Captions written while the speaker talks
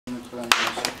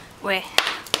Oui.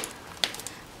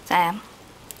 Ça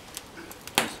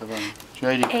va. Tu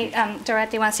as, il est Hey,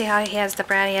 Dorette, do you want to see how he has the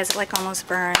bread? He has it like almost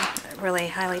burned, really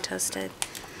highly toasted.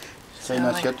 C'est une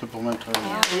assiette pour mettre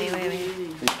Oui.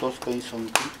 les toasts quand ils sont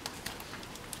cuits.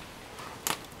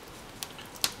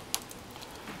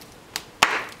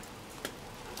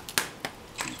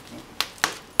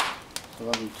 Ça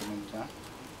va vite maintenant.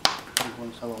 On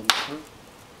va savoir du feu.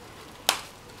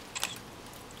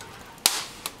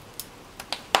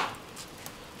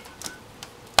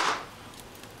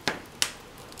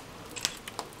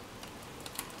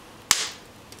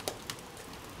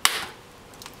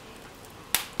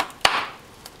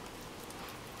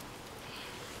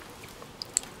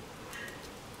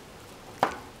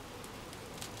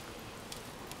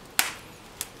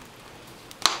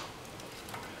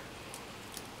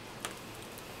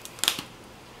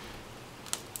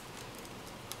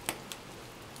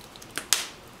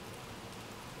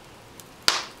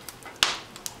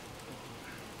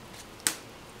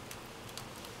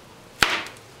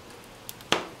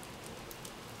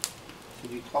 C'est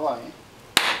du travail.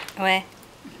 Hein? Ouais.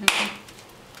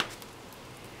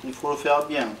 Il faut le faire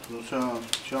bien.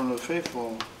 Si on le fait, il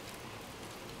faut...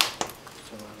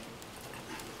 Ça va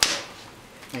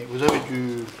aller. Et vous avez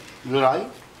de l'ail?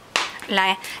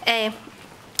 L'ail.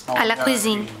 À la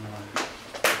cuisine.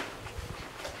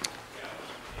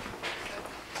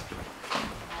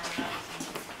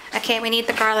 Okay, we need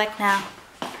the garlic now.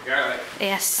 Garlic.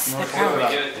 Yes. No, the How do we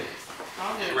garlic. do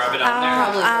it? Rub it on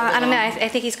there? I don't know. I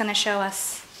think he's going to show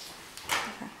us.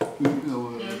 I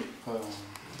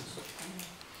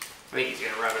think he's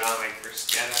gonna rub it on like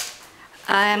bruschetta.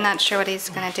 I'm not sure what he's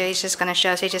going to do. He's just going to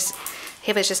show us.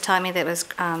 He was just telling me that it was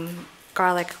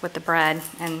garlic with the bread,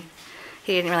 and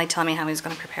he didn't really tell me how he was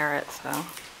going to prepare it. So,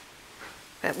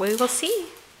 but we will see.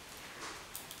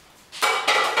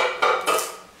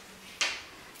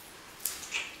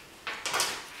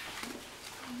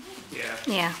 Yeah.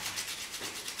 Yeah.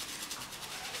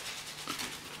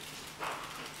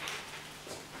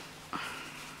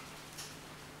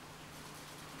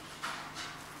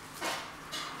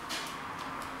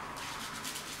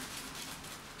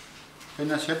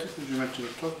 Une assiette que je vais mettre le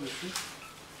toast dessus.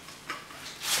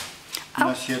 Une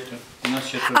assiette. Une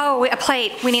assiette. Oh, a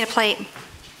plate. We need a plate.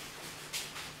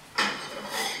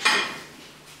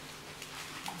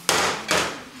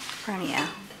 Yeah.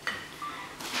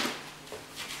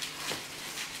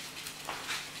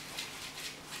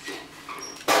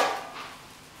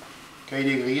 Quand il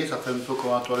est grillé, ça fait un peu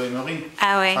comme un toilet-merie.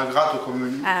 Ah oui. Ça gratte comme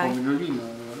une, Ah comme une lime,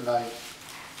 l'ail,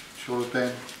 sur le pain.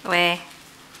 Oui.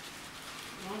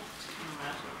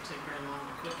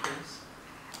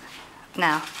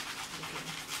 No.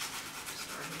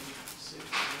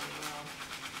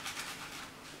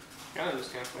 Kind of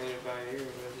just kind of playing it by ear,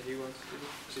 whatever he wants to do.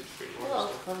 Seems pretty Well,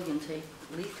 wonderful. it's probably going to take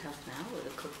at least half an hour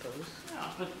to cook those.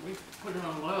 Yeah, but we put it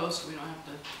on low so we don't have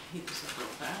to heat this up real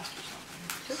fast or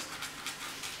something. Sure.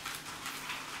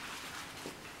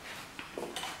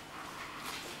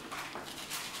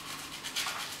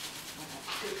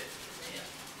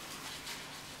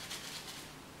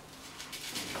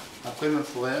 Après, il me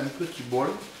faudrait un petit bol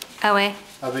Oh, oui.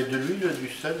 avec de l'huile, du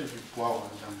sel et du poivre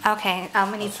dedans. Okay.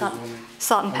 We need salt, Assaisonné.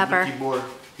 salt and Un pepper. petit bol.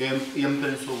 Et un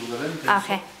pinceau. Vous avez un pinceau?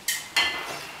 Okay.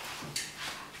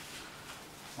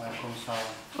 Ouais, comme ça.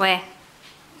 Oui.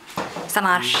 Ça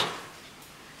marche.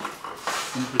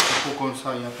 Un petit pot comme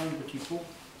ça. Il n'y a pas un petit pot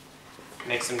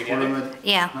Mix them pour together. le mettre?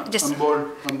 Yeah. Non, Just un bol,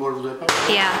 vous n'avez pas?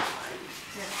 yeah.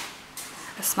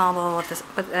 A small bowl with this.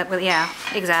 With yeah.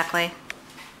 Exactly.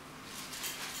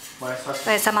 Ouais, ça,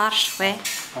 Oui, ça marche. Oui.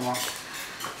 ça marche.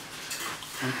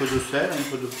 Un peu de sel, un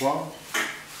peu de poivre.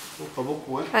 Oh, pas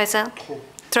beaucoup, hein? Oui, ça. Trop.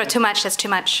 Throw too much. That's too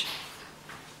much.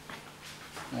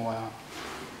 Voilà,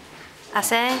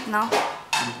 Assez? Non.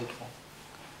 un peu trop.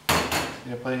 Il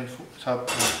n'y a pas une fou. Ça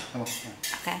marche.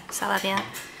 Ok. Ça va bien.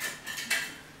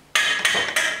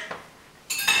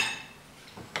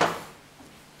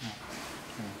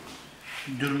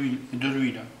 De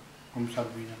l'huile, comme ça, de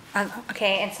l'huile.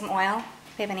 Okay. And some oil.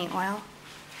 Do you have any oil?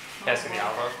 Has to be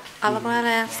olive. Olive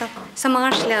oil. Ça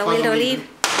marche. L'huile d'olive.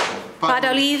 Pas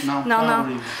d'olive? Non, No, pas no.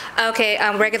 d'olive. Okay.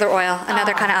 Regular oil.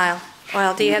 Another kind of oil.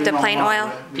 Oil. Do you have the plain oil?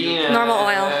 Normal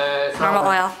oil. Normal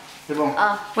oil. C'est bon,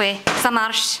 Oui. Ça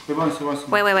marche. c'est bon, c'est bon. C'est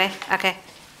bon. Oui, oui, oui. Okay.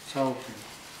 Ça, ok.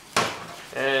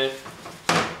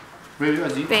 Oui,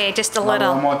 vas-y. Oui, just a La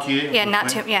little. moitié. Yeah, à peu not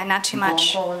près. too. Yeah, not too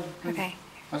much. Okay.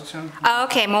 Attention. Oh,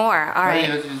 okay. More. All Allez,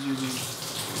 right. vas-y.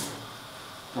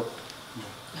 Top.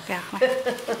 Yeah.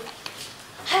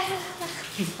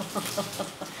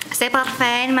 C'est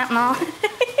parfait maintenant.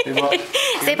 Et voilà.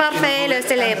 C'est parfait, le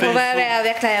célèbre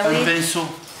avec la Un oui. pinceau.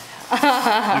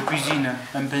 De cuisine,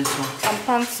 un pinceau. Un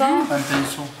pinceau. Un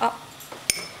pinceau. Oh,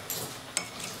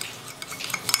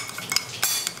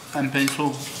 Un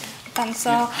pinceau.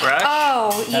 pinceau. Brush?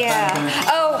 Oh, Yeah, yeah. pinceau.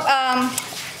 Oh,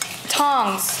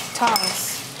 tongs.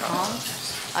 Tongs.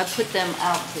 I put them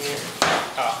out there.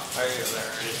 Oh, I got that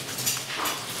already.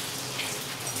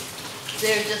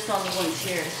 They're just on the one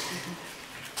chair.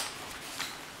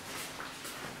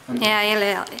 Yeah, elle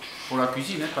est... Pour la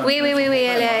cuisine, hein, pas un Oui, oui, oui, pinceau oui, pour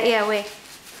elle faire, est... Yeah, oui.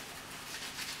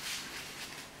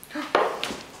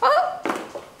 Oh!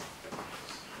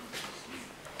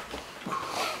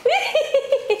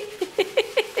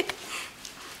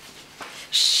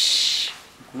 Chut.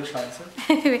 Vous pouvez faire ça?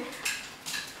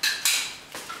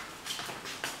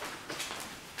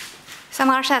 Ça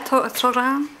marche à trop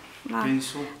grand? Non.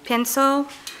 Pinceau. Pinceau?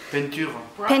 Peinture.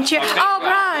 Peinture? Okay. Oh,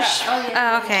 brush!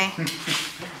 Oh, okay.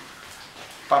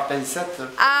 Pas pincette.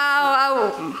 Oh,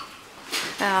 oh.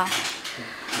 Oh.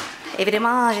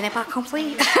 Évidemment, je n'ai pas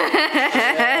compris.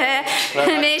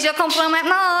 Mais je comprends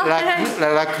maintenant.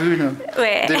 La lacune.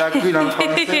 Ouais. Des lacunes en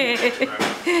français.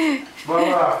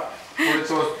 Voilà. Pour les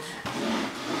toasts.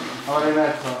 On va les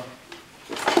mettre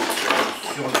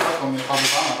sur ça qu'on mettra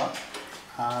devant là.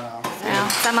 Voilà.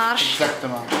 Alors, ça marche.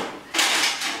 Exactement.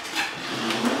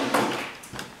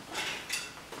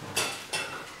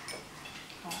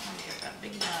 Oh, let me get that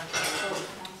big knife.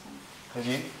 Très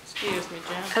bien. Excuse me,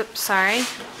 Jen. Oh, sorry.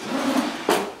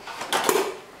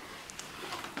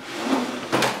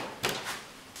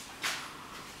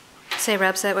 So he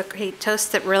rubs it, he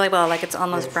toasts it really well, like it's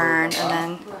almost Yeah, burned, for- and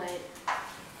then, Right.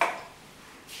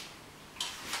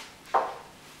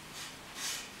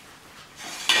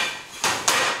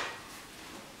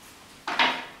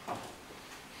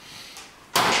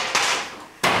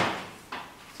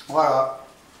 Voilà.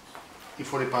 Il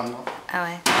faut les prendre. oh,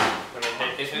 ouais. Want to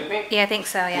take this with me? Yeah, I think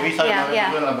so, yeah. Oui, ça Yeah, va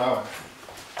yeah. là-bas.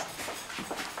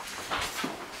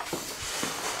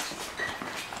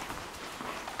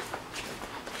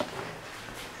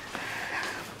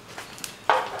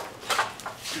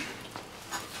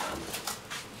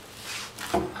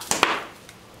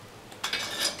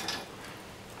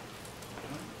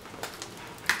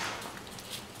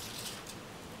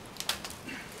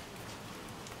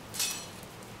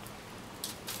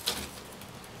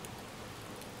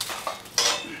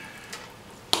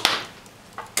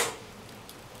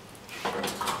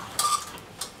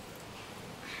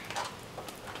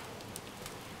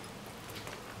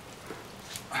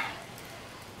 Ouais.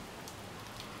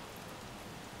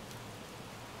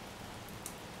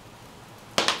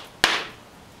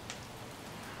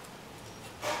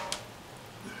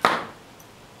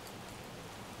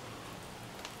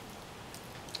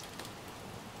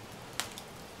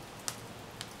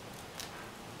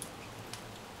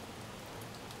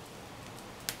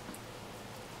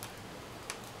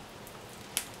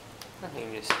 I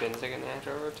think it just spins like a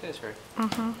natural rotisserie.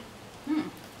 Mm-hmm.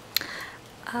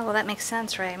 Oh, well, that makes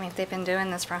sense, right? I mean, if they've been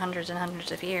doing this for hundreds and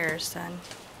hundreds of years, then,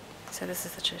 so this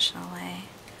is the traditional way.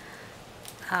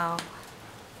 Oh,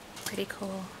 pretty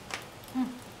cool.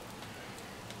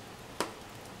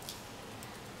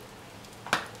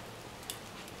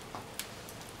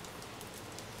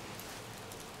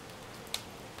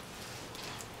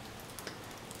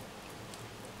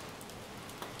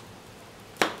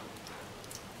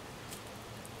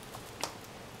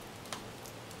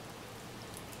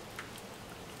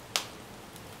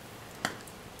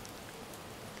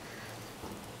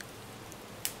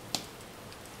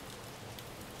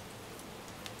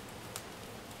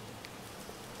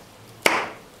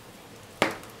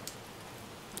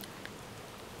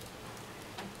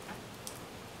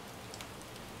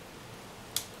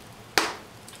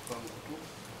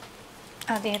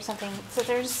 Oh, do you have something,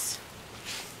 scissors?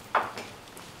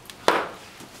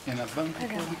 Il y en a pas un petit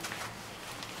peu.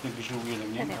 Et puis j'ai oublié le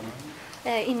mien quand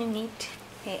même. Une minute.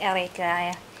 Et Eric,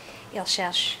 il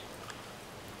cherche.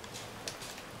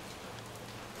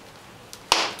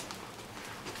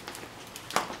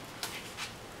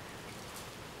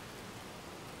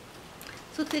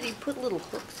 So did he put little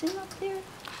hooks in up there?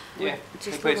 Yeah.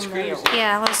 Just They put little nails. screws.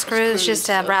 Yeah, little screws, just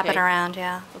Screws, wrap it okay. around,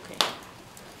 yeah. Okay.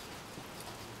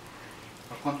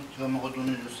 Par contre, tu vas me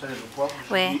redonner le sel et le poivre.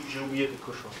 Oui. J'ai oublié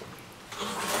quelque chose.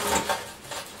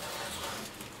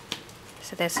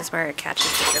 So this is where it catches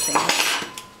the drippings.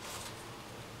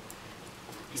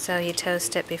 So you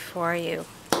toast it before you,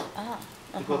 Ah.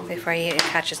 it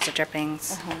catches the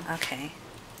drippings. Uh-huh. Okay.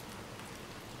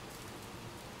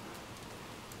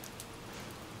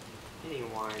 And he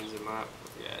winds them up.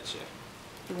 Gotcha.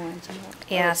 He winds them up.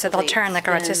 Yeah, so they'll they turn like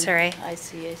a spin. rotisserie. I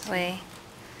see, I see. We,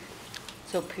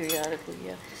 So periodically you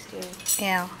have to stir.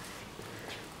 yeah.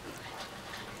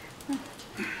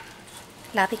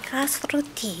 La Picasso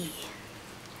roti.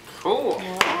 Cool.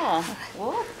 Wow.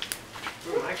 Whoa.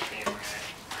 Where my camera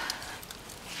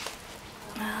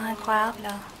at? Qua áp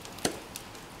đâu.